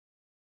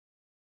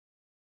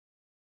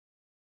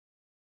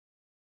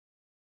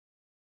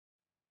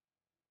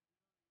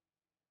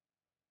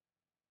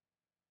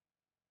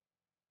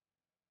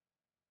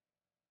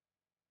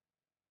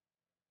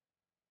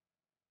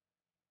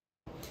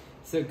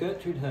So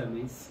Gertrude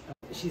Hermes,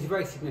 she's a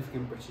very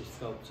significant British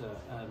sculptor.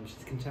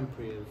 She's a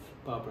contemporary of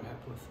Barbara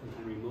Hepworth and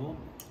Henry Moore,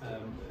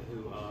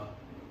 who are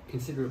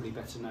considerably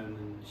better known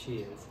than she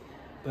is.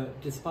 But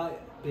despite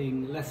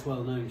being less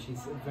well known,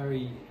 she's a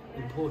very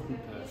important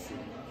person.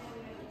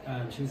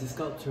 She was a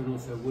sculptor and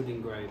also a wood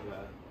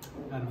engraver.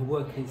 Her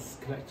work is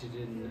collected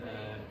in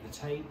the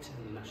Tate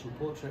and the National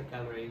Portrait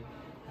Gallery,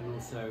 and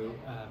also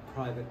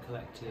private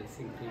collectors,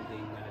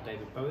 including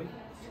David Bowie.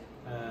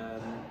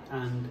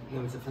 And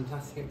there was a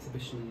fantastic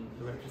exhibition,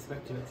 a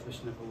retrospective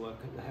exhibition of her work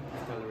at the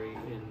Hepworth Gallery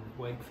in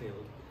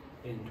Wakefield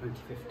in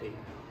 2015.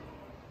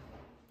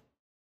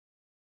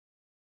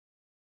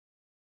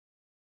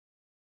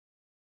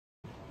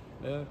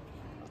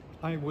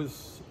 I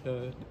was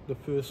the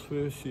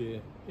first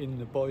year in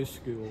the boys'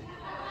 school,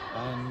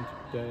 and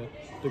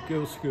the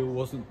girls' school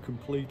wasn't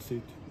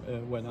completed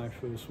when I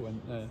first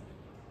went there.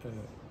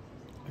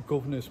 A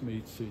governor's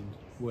meeting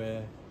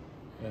where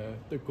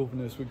the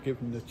governors were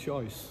given the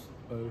choice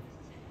of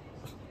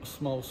a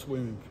small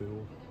swimming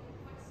pool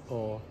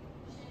or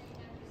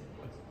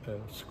a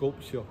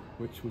sculpture,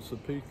 which was the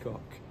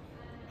peacock,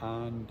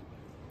 and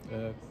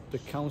the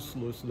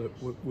councillors that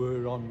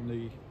were on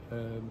the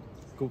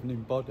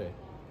governing body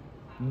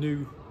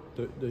knew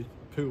that the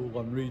pool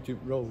on Regent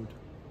Road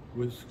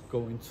was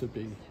going to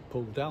be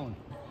pulled down.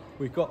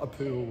 We got a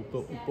pool,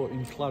 but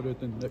in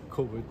Clarendon that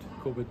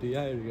covered the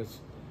areas.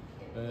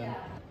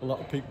 A lot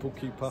of people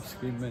keep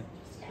asking me,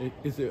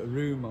 is it a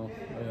rumour?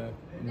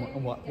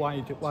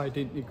 Why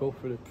didn't you go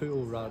for a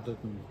pool rather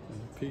than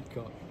a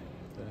peacock?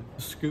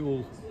 The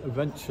school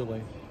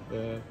eventually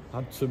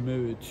had to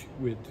merge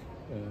with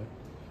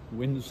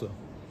Windsor.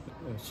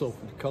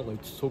 Salford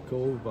College took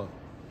over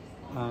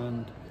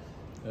and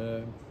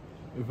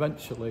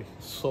eventually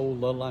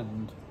sold the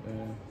land,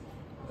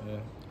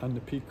 and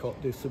the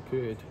peacock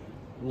disappeared.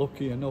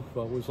 Lucky enough, I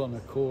was on a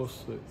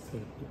course at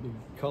the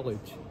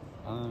college,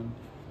 and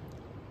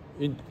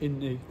in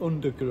the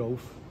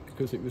undergrowth,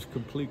 because it was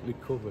completely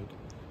covered,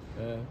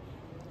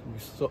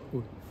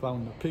 we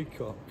found the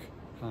peacock,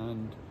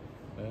 and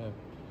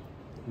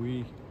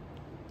we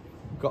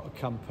got a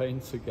campaign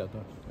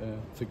together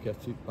to get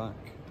it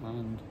back,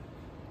 and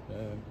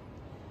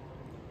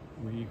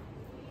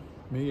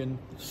me and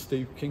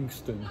Steve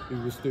Kingston,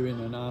 who was doing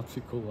an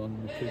article on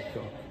the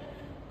peacock.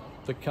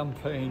 The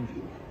campaign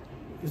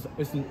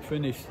isn't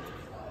finished.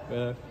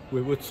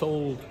 We were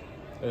told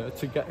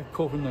to get a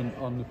covenant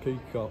on the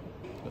peacock,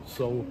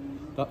 so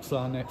that's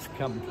our next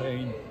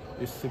campaign,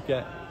 is to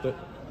get that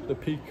the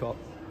peacock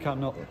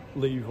cannot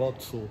leave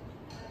Ordsall.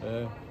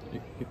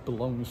 It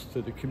belongs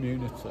to the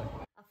community.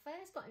 I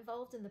first got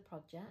involved in the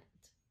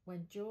project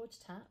when George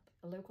Tapp,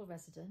 a local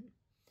resident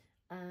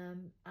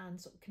and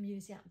sort of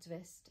community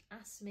activist,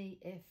 asked me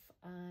if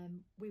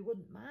we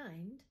wouldn't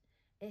mind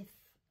if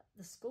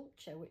the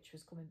sculpture, which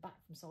was coming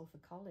back from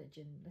Salford College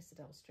in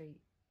Listerell Street,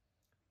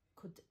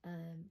 could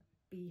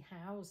be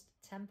housed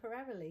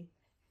temporarily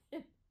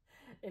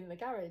in the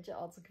garage at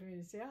Ordsall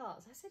Community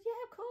Arts. I said,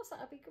 yeah, of course,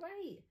 that'd be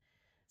great.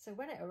 So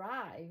when it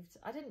arrived,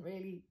 I didn't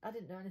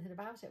know anything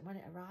about it. When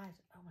it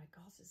arrived, oh my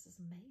God, it's this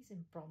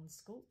amazing bronze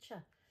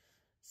sculpture.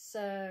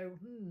 So,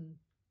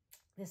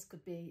 this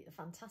could be a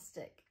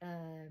fantastic,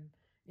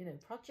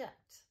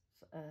 project,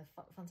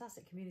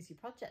 fantastic community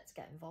project to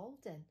get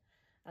involved in.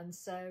 And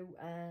so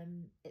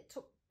it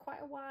took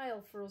quite a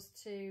while for us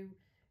to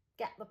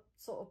get the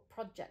sort of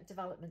project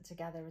development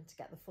together and to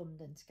get the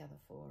funding together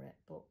for it.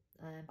 But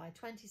by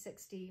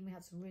 2016, we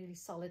had some really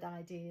solid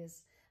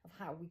ideas of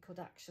how we could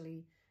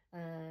actually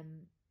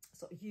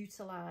sort of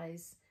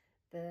utilise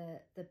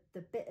the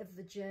bit of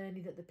the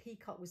journey that the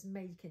peacock was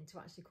making to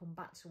actually come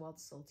back to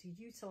Ordsall, to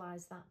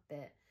utilise that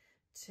bit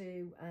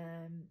to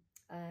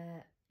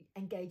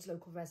engage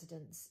local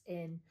residents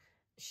in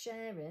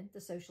sharing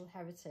the social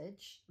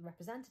heritage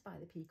represented by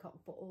the peacock,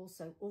 but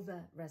also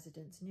other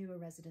residents, newer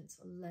residents,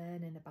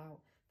 learning about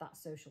that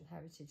social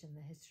heritage and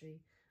the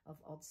history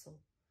of Ordsall.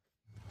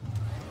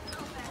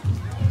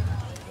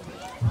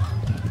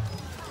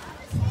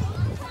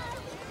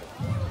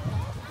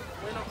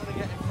 We're not going to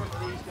get in front of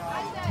these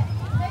guys.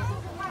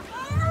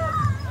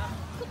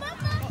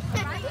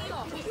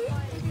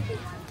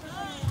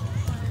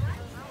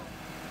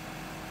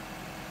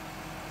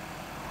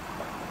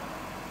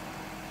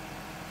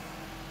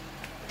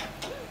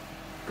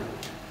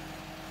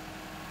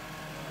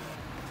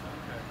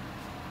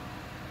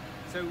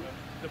 So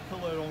the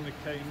pillar only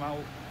came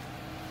out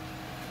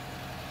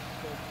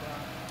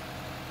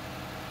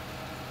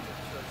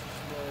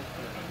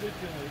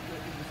originally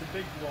it was a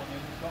big one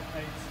and it got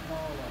made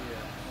smaller.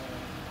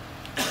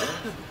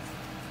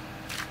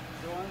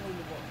 So I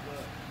wonder what the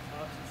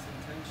artist's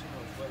intention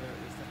was, whether it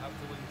was to have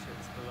the wing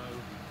chips below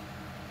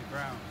the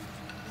ground,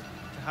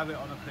 to have it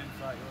on a plinth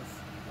like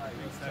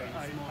you're saying,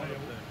 smaller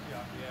plinth.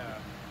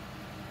 Yeah.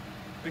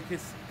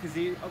 Because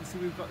obviously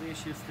we've got the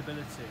issue of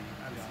stability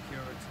and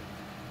security.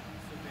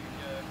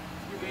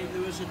 You mean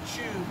there was a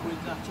tube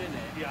with that in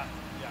it? Yeah,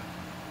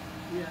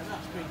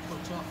 that's been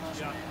cut off,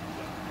 hasn't it?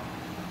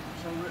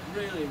 So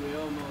really we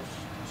almost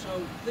So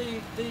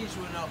these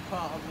were not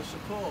part of the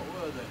support,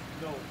 were they?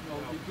 No,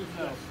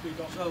 because they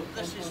got So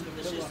this is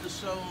the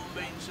sole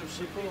means of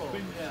support. It's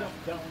been shut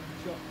down.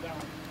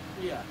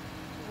 Yeah.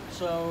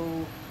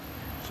 So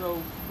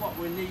what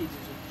we need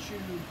is a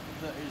tube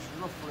that is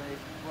roughly,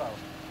 well,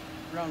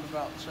 round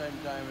about the same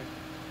diameter.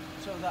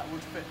 So that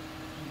would fit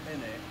in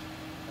it,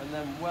 and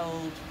then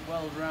weld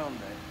round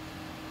it.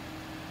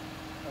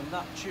 And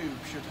that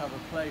tube should have a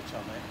plate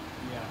on it.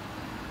 Yeah.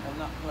 And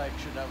that plate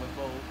should have a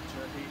bolt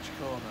at each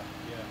corner.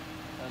 Yeah.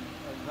 And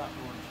that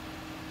would.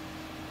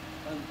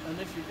 And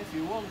if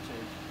you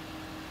wanted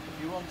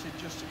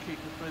just to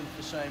keep the plinth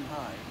the same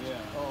height,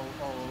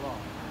 all along,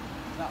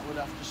 that would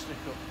have to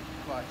stick up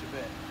quite a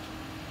bit.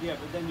 Yeah,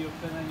 but then your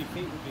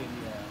feet would be in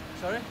the air.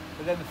 Sorry?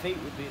 But then the feet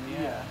would be in the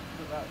air. Yeah,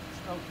 but that's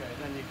okay.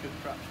 Then you could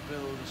perhaps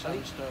build a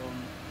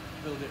sandstone,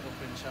 build it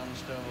up in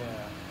sandstone.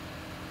 Yeah.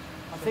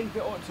 I think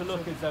it ought to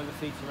look as though the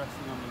feet are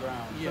resting on the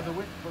ground. Yeah.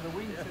 For the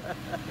wing to... I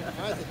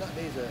think that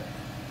needs a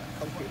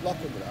concrete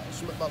lock under that.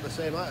 Something about the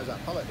same height as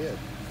that pallet here.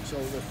 So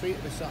the feet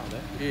will be sat on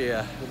it.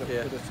 Yeah.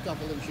 With a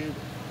scaffold and tube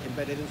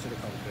embedded into the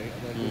concrete,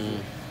 and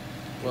then.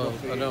 Well,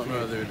 I don't know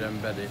whether it would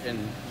embed it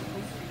in.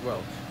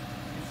 Well,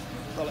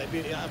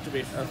 it'd have to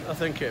be. I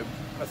think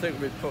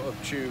we'd put a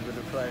tube and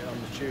a plate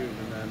on the tube,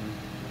 and then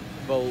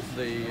bolt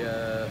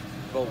the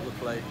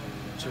plate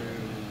to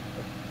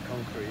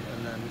concrete,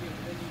 and then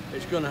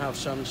it's going to have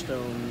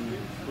sandstone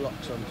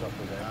blocks on top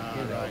of it.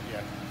 Right,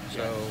 yeah.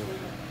 So.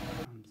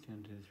 I'm just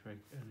going to do this very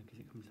quickly because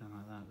it comes down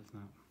like that,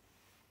 doesn't it?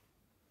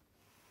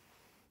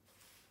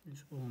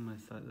 It's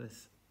almost like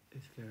this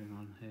is going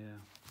on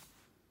here.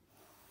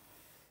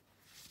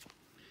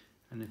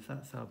 And if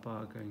that's our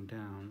bar going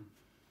down,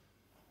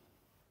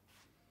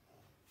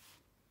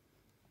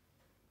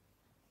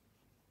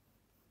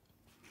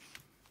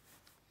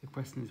 the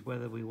question is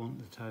whether we want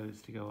the toes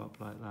to go up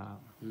like that.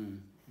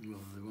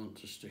 Well, they want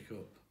to stick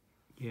up.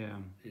 Yeah.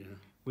 Yeah.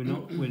 We're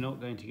not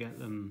going to get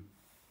them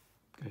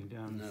going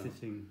down and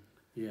sitting.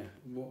 Yeah.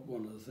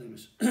 One of the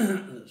things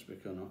that's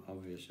become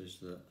obvious is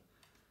that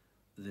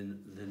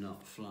they're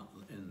not flat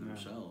in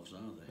themselves,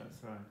 are they?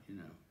 That's right. You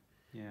know.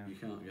 Yeah. You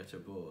can't get a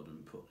board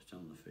and put it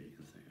on the feet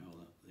and think, oh,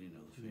 the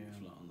feet are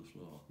flat on the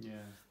floor.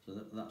 Yeah. So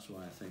that's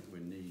why I think we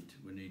need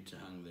to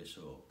hang this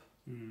up,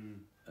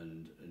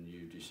 and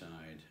you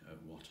decide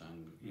at what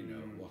angle,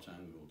 what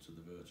angle to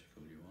the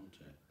vertical you want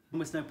it.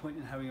 Almost no point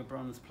in having a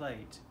bronze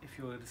plate if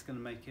you're just going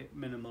to make it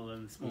minimal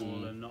and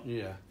small and not.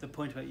 Yeah. The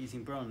point about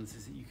using bronze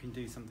is that you can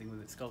do something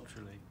with it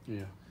sculpturally.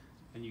 Yeah.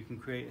 And you can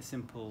create a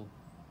simple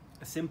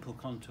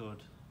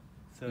contoured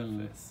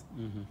surface.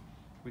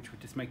 Which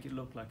would just make it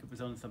look like it was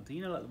on something.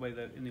 You know, like the way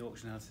that in the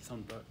auction house it's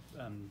on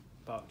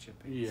bark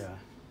chippings. Yeah.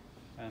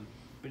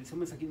 But it's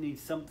almost like it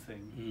needs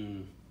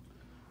something.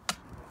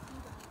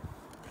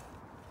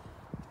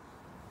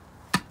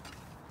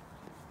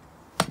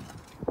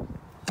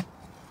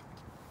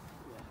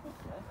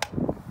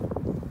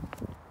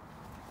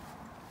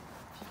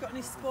 Have you got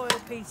any spoil,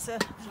 Peter?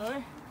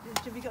 Sorry?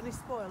 Have you got any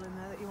spoil in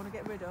there that you want to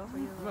get rid of?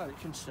 Well, it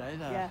can stay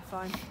there. Yeah,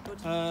 fine.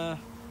 Good.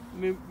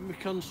 My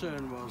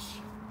concern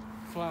was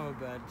flower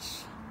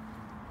beds,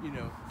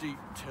 deep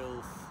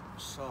tilth,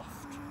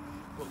 soft,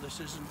 but this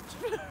isn't.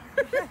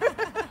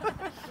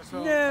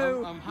 So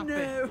No, I'm happy.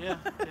 no. Yeah.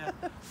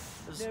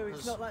 No,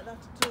 it's not like that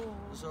at all.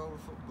 As all the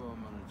football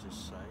managers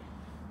say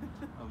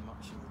on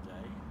Match of the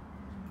Day,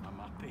 I'm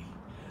happy.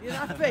 You're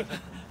happy?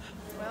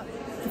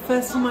 The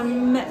first time I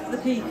met the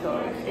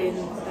Peacock in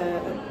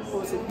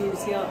Ordsall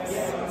Community Arts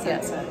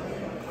Centre,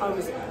 I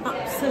was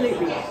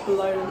absolutely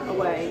blown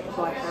away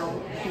by how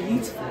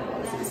beautiful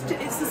it was.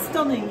 It's a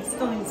stunning,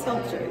 stunning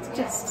sculpture. It's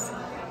just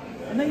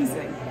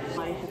amazing.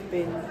 I have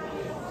been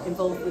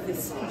involved with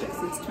this project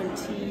since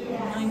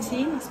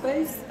 2019, I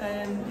suppose,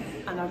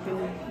 and I've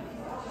been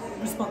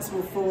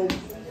responsible for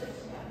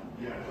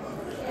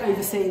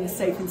overseeing a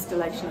safe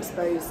installation, I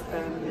suppose,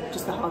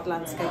 just the hard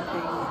landscaping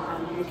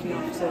and looking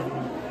after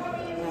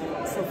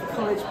Salford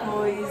College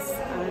boys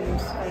and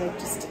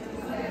just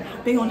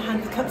being on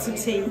hand with cups of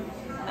tea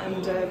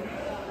and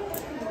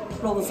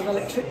rolls of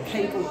electric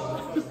cable.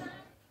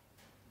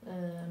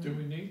 Do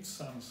we need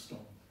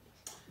sandstone?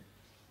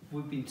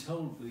 We've been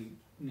told we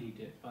need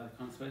it by the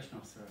conservation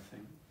officer, I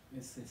think.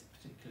 It's this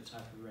particular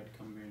type of red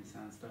Cumbrian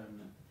sandstone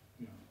that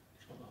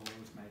is what the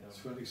whole is made of. It's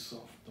very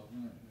soft,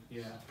 isn't it?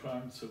 It's Yeah.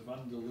 prime to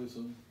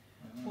vandalism.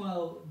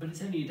 Well, but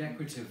it's only a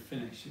decorative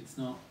finish, it's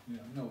not...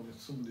 Yeah, no, if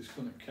somebody's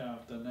going to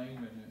carve their name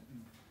in it.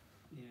 And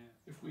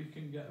if we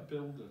can get a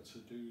builder to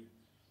do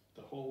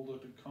the whole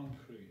of the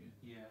concrete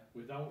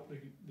without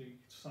the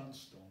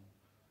sandstone,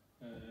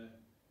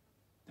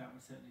 that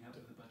would certainly help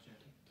with the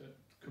budget.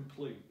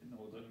 Complete,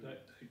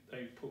 that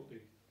they put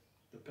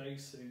the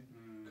base in,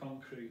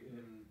 concrete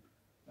in,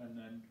 and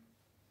then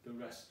the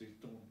rest is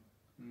done.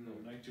 So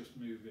they just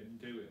move in and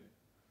do it.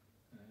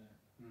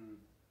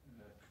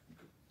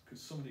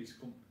 Because some of these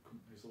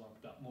companies will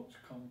have that much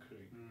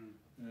concrete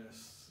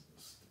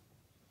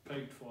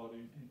paid for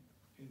in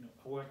a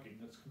wagon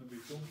that's going to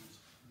be dumped.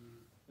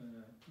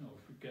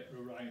 If we get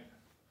the right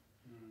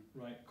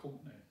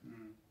company,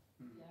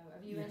 Joe,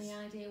 have you any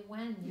idea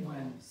when your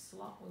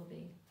slot will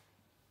be?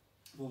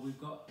 Well,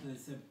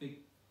 there's a big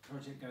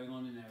project going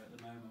on in there at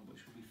the moment,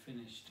 which will be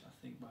finished, I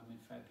think, by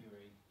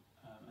mid-February,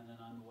 and then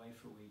I'm away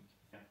for a week.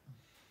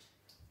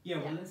 Yeah.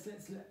 Well, let's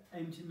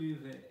aim to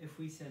move it. If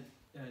we said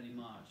early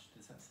March,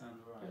 does that sound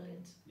all right?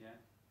 Brilliant. Yeah.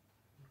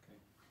 Okay.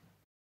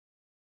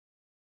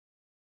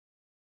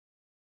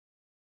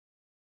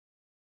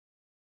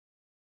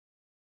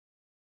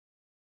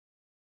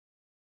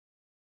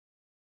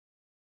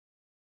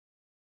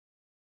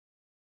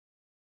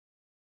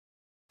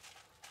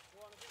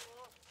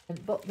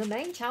 But the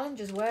main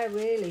challenges were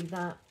really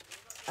that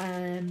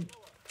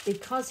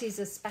because he's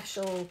a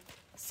special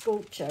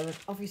sculpture, and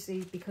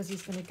obviously because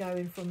he's going to go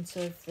in front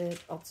of the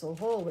Ordsall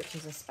Hall, which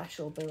is a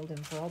special building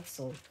for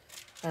Ordsall,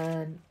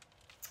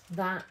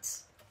 that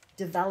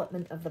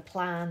development of the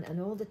plan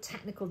and all the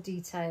technical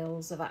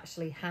details of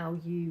actually how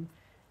you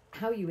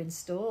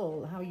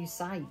install, how you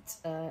site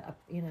a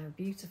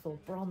beautiful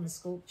bronze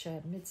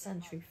sculpture,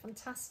 mid-century,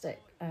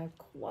 fantastic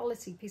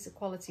piece of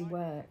quality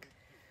work.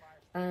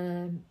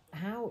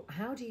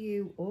 How do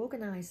you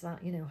organise that?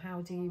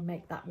 How do you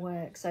make that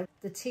work? So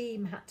the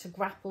team had to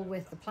grapple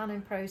with the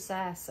planning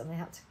process, and they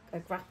had to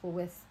grapple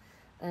with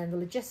the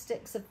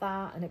logistics of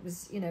that, and it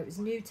was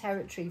new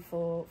territory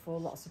for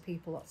lots of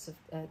people, lots of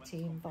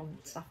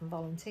staff and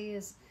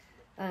volunteers.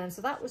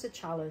 So that was a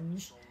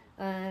challenge.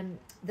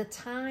 The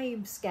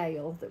time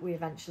scale that we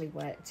eventually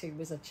worked to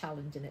was a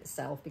challenge in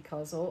itself,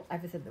 because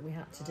everything that we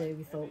had to do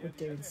we thought we'd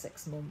do in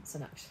 6 months,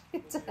 and actually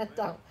it turned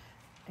out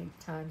 8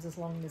 times as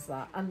long as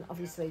that. And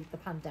obviously the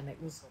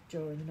pandemic was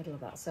during the middle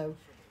of that, so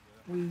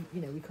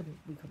nobody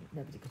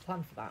could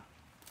plan for that.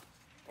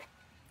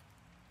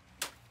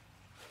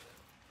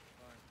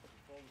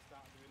 Before we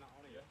start doing that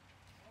on here,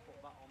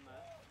 put that on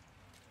there.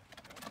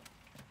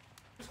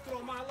 Just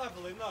throw my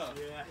level in there.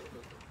 Yeah.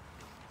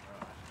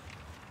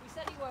 You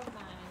said you won't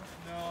mind.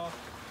 No.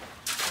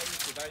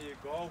 There you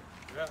go.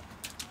 Yeah.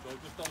 So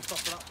just on top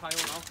of that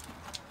pile now.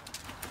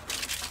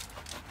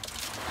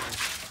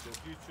 So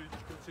if you two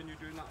just continue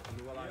doing that for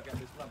me while I get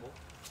this level.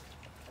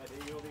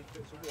 Eddie, you'll need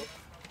bits of wood.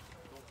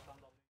 Don't stand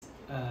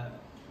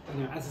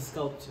on. As a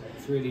sculptor,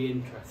 it's really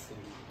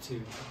interesting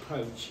to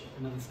approach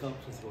another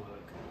sculptor's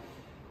work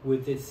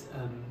with this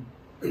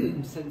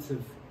sense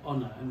of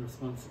honour and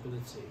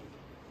responsibility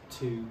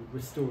to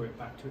restore it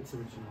back to its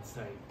original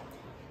state.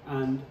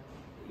 And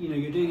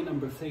you're doing a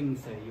number of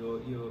things there.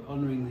 You're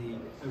honouring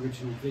the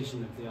original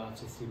vision of the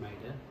artist who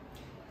made it,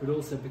 but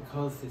also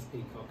because this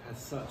peacock has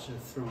such a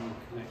strong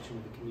connection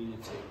with the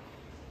community,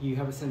 you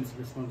have a sense of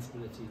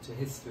responsibility to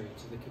history,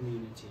 to the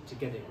community, to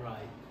get it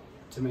right,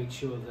 to make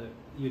sure that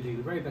you're doing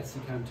the very best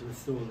you can to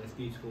restore this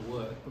beautiful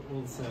work, but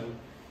also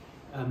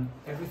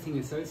everything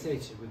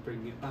associated with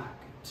bringing it back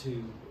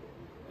to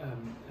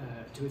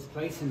its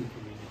place in the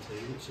community,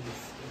 which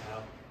is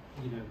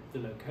the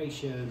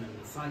location and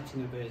the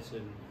siting of it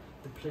and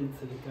the plinth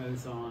that it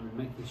goes on, and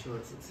making sure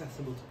it's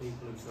accessible to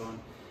people and so on.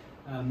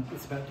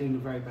 It's about doing the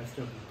very best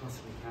job you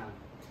possibly can.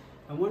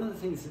 And one of the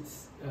things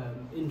that's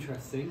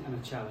interesting and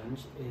a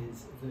challenge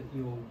is that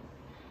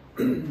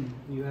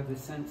you have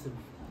this sense of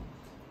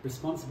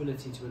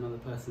responsibility to another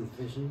person's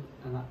vision,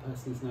 and that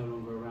person is no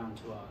longer around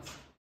to ask.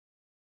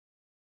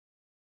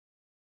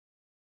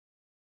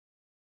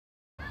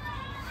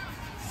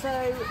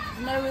 So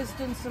Noah's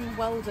done some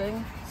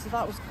welding, so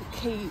that was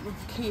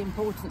key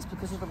importance,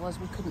 because otherwise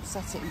we couldn't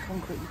set it in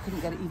concrete, we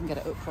couldn't even get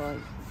it upright.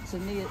 So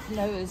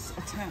Noah's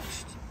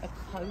attached a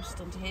post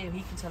onto here,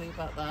 he can tell you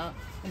about that.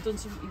 And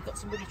you've got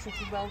some really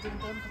tricky welding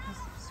done, because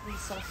it's really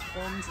soft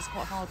bronze, it's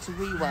quite hard to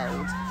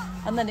re-weld.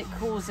 And then it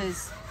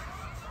causes,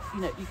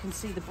 you can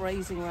see the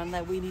brazing around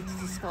there, we need to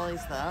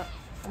disguise that.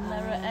 And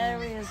there are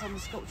areas on the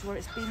sculpture where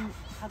it's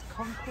had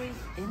concrete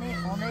in it,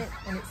 on it.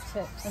 And it's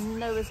tips. And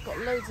Noah's got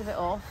loads of it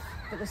off,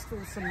 but there's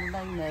still some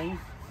remaining.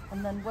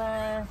 And then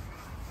where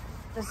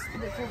there's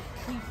little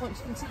key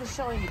points, you can see the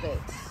shiny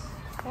bits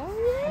on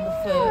the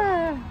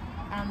foot,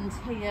 and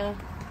here,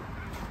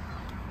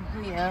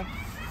 and here.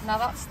 Now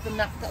that's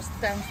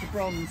down to the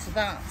bronze, so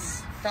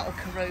that'll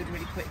corrode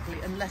really quickly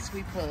unless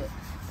we put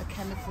a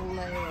chemical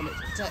layer on it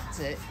to protect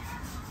it.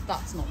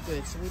 That's not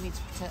good, so we need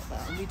to protect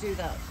that, and we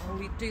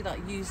do that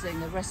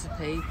using a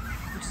recipe,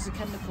 which is a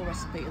chemical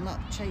recipe, and that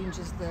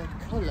changes the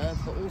colour,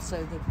 but also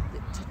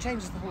it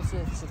changes the whole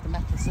surface of the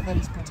metal, so then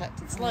it's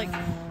protected. It's like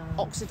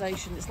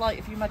oxidation. It's like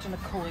if you imagine a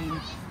coin,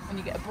 when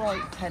you get a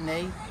bright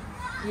penny,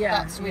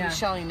 that's really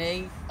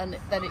shiny, and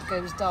then it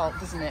goes dark,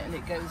 doesn't it? And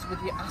it goes with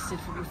your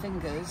acid from your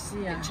fingers,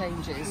 it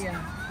changes.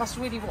 That's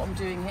really what I'm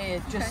doing here.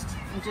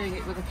 I'm doing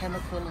it with a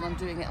chemical, and I'm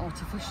doing it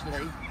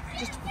artificially,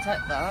 just to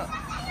protect that.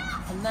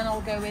 And then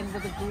I'll go in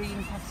with a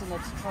green patina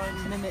to try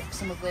and mimic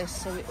some of this,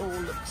 so it all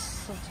looks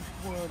sort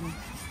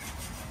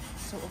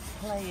of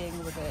playing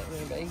with it,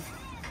 really.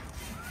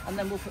 And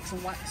then we'll put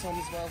some wax on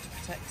as well to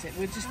protect it.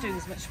 We're just doing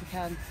as much as we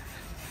can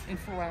in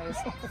 4 hours.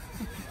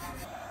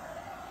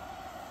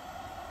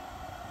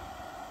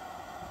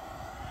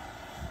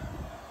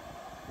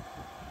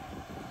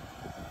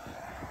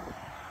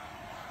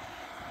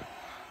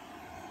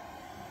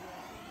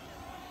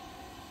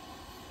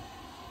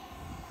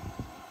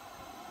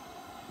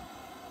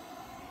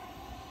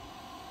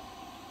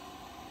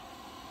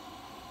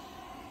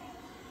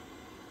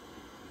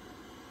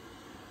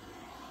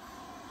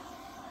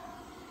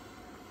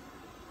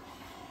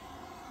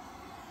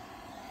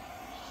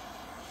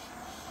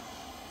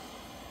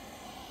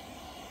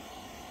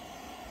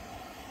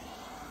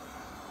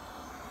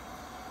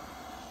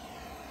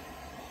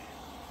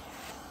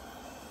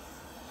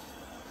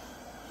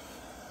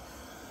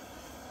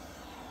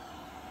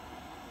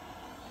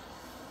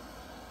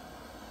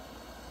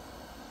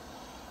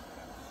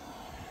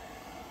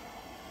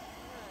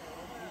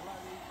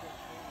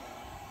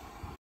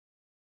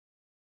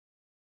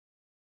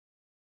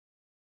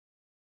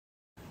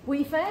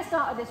 We first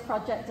started this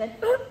project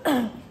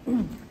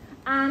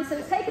and so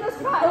it's taken us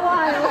quite a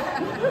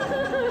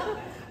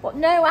while. But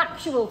no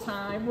actual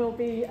time will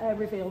be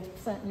revealed,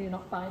 certainly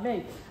not by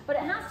me. But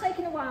it has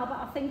taken a while, but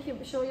I think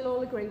I'm sure you'll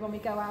all agree when we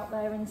go out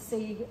there and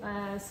see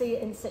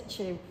it in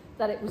situ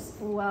that it was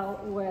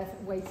well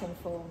worth waiting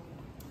for.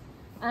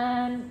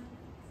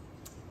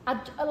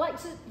 I'd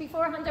like to,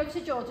 before I hand over to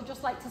George, I'd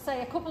just like to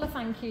say a couple of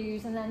thank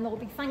yous, and then there'll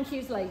be thank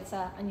yous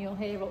later and you'll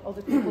hear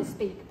other people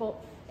speak. But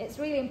it's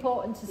really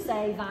important to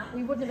say that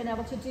we wouldn't have been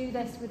able to do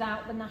this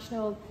without the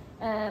National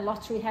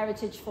Lottery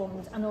Heritage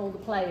Fund and all the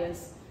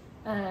players.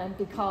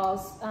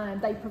 Because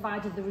they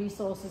provided the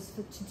resources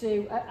to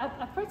do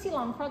a pretty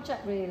long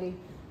project really,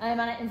 and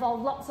it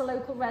involved lots of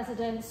local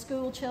residents,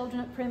 school children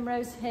at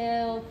Primrose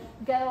Hill,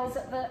 girls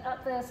at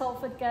the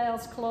Salford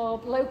Girls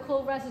Club,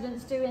 local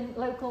residents doing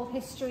local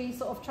history,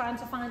 sort of trying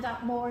to find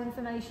out more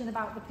information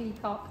about the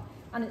peacock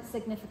and its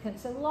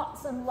significance. So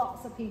lots and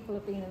lots of people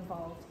have been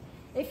involved.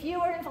 If you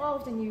are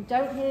involved and you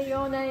don't hear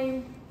your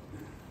name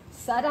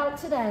said out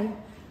today,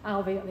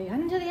 I'll be at the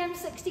end of the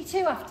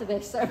M62 after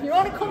this, so if you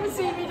want to come and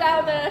see me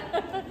down there,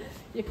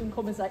 you can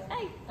come and say,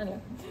 hey, anyway.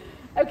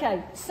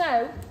 Okay,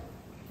 so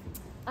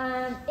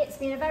it's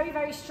been a very,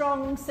 very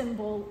strong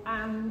symbol,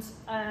 and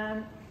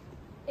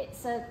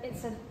it's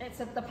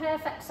the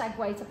perfect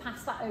segue to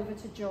pass that over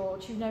to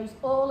George, who knows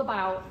all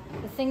about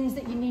the things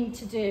that you need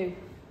to do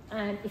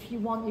if you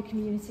want your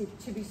community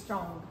to be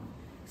strong.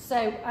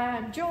 So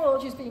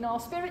George has been our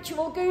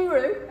spiritual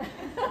guru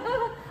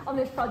on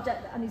this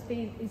project, and he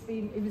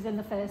was in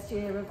the first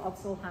year of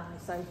Ordsall High.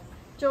 So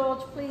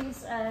George,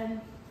 please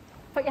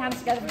put your hands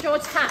together for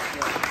George Tapp.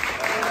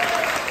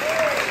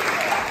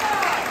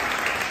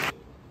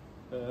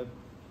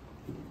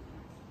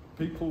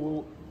 People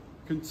will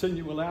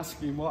continue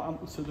asking what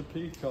happened to the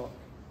peacock.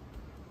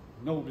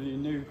 Nobody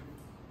knew.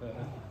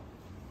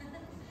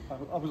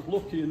 I was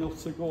lucky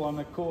enough to go on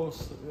a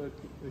course at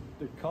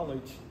the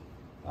college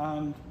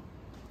and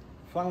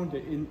found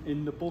it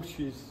in the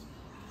bushes,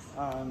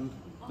 and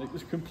it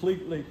was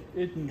completely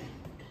hidden,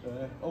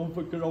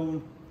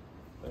 overgrown,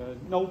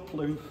 no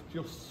plinth,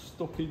 just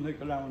stuck in the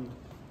ground.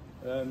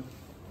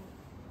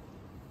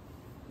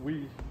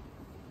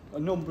 A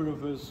number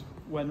of us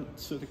went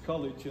to the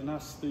college and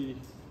asked the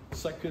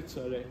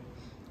secretary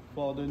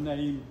for the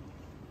name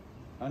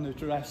and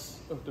address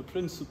of the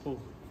principal,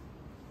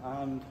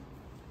 and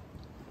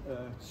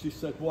she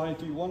said, why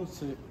do you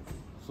want it?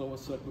 So I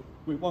said,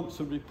 we want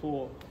to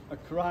report a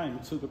crime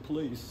to the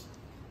police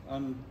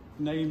and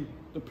name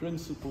the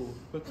principal.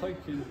 But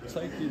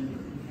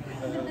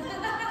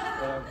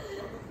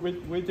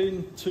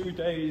within 2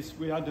 days,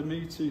 we had a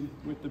meeting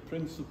with the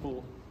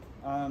principal,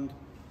 and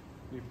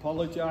we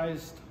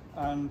apologised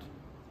and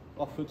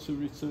offered to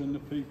return the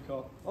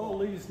peacock. All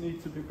these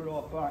need to be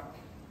brought back.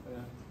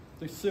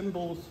 The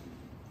symbols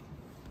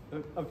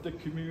of the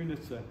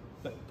community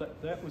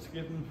that was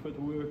given for the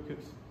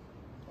workers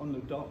on the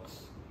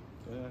docks.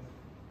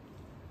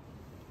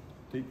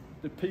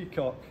 The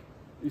peacock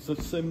is a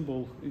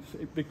symbol. It's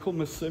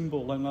become a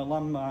symbol and a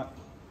landmark,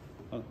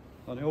 and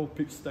I hope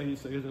it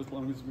stays here as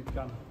long as we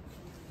can.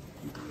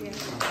 Yeah.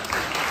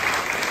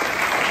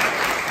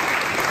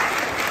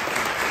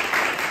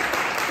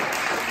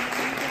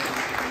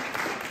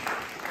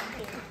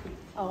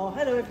 Oh,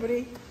 hello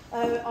everybody.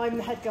 I'm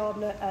the head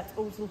gardener at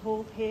Ordsall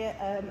Hall here.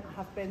 I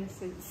have been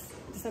since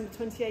December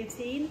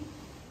 2018.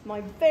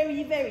 My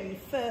very, very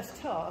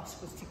first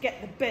task was to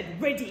get the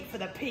bed ready for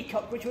the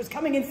peacock, which was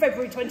coming in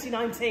February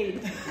 2019.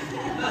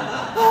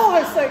 Oh, I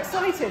was so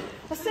excited.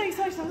 I was so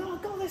excited. I thought, oh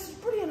God, this is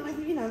brilliant.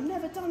 I've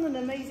never done an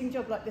amazing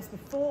job like this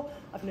before.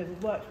 I've never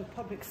worked with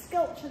public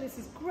sculpture. This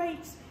is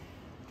great.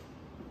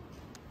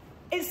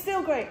 It's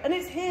still great, and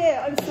it's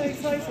here. I'm so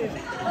excited.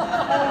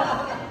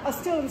 I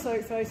still am so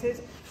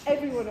excited.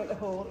 Everyone at the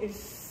hall is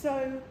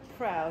so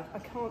proud. I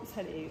can't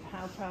tell you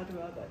how proud we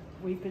are that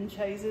we've been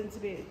chosen to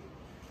be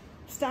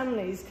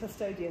Stanley's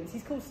custodians.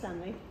 He's called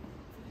Stanley.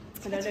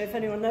 I don't know if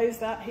anyone knows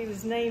that. He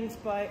was named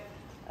by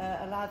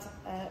a lad,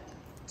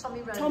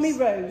 Tommy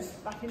Rose,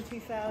 back in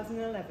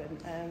 2011.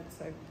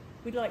 So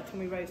we'd like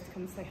Tommy Rose to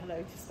come and say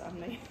hello to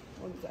Stanley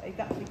one day.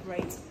 That would be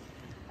great.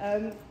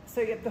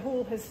 So yeah, the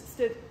hall has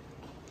stood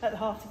at the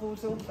heart of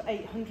Ordsall for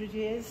 800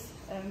 years.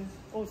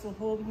 Ordsall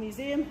Hall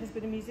Museum has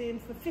been a museum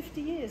for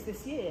 50 years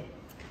this year.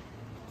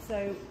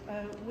 So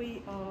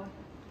we are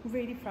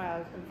really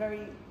proud and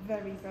very,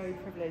 very, very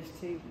privileged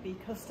to be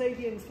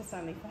custodians for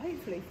Stanley for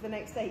hopefully for the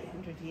next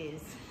 800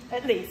 years,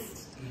 at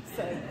least.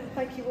 So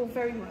thank you all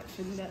very much.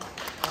 And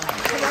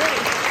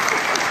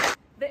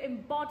that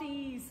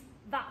embodies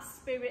that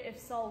spirit of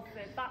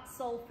Salford, that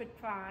Salford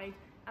pride,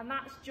 and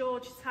that's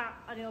George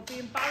Tapp, and he'll be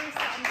embarrassed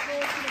that I'm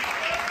talking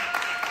about it.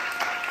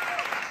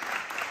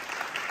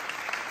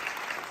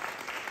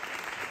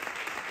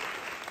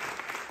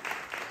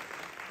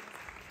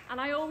 And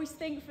I always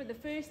think from the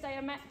first day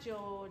I met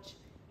George,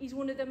 he's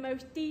one of the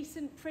most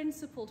decent,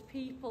 principled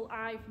people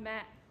I've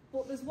met.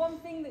 But there's one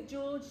thing that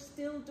George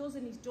still does,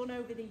 and he's done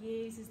over the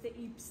years, is that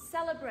he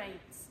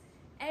celebrates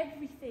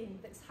everything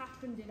that's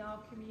happened in our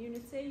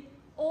community.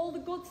 all the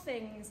good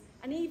things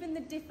and even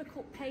the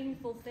difficult,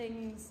 painful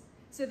things,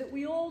 so that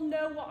we all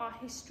know what our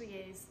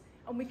history is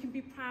and we can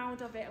be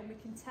proud of it and we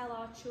can tell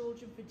our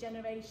children for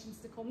generations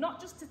to come,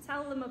 not just to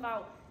tell them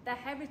about their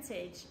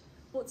heritage,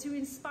 but to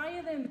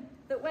inspire them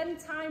that when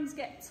times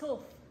get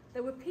tough,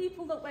 there were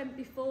people that went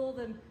before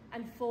them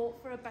and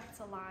fought for a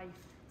better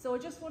life. So I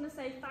just want to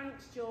say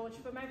thanks, George,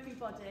 from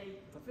everybody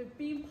for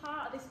being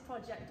part of this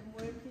project and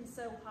working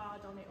so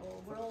hard on it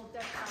all. We're all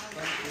dead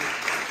proud.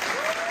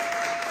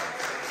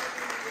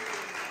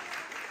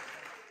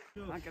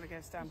 I'm going to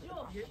get stamped. Like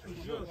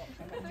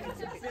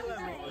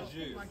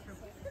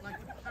a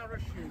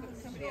parachute.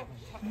 Have we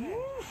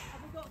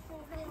got 4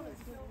 corners?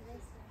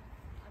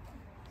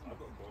 I've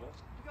got a corner.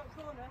 You got a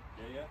corner?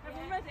 Yeah.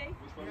 Everyone ready?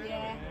 Which one?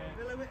 Yeah.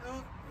 Fill it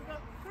up. We've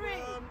got 3,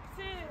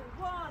 2,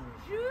 1,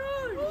 shoot!